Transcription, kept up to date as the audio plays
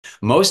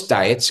Most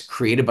diets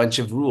create a bunch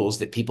of rules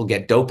that people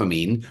get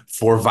dopamine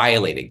for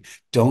violating.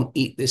 Don't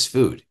eat this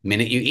food. The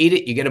minute you eat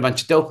it, you get a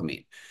bunch of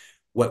dopamine.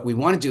 What we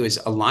want to do is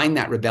align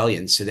that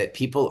rebellion so that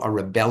people are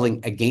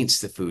rebelling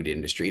against the food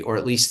industry, or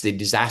at least the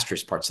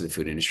disastrous parts of the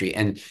food industry.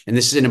 And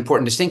this is an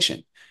important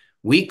distinction.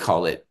 We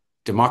call it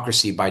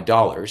democracy by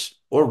dollars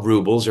or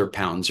rubles or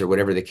pounds or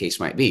whatever the case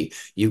might be.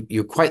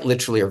 You quite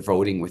literally are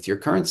voting with your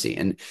currency.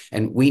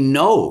 And we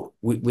know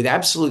with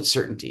absolute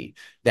certainty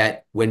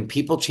that when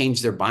people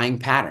change their buying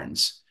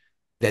patterns,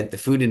 that the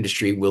food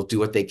industry will do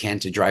what they can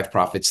to drive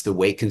profits the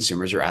way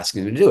consumers are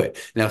asking them to do it.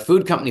 Now, a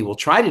food company will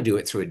try to do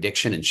it through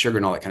addiction and sugar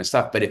and all that kind of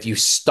stuff. But if you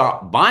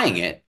stop buying it,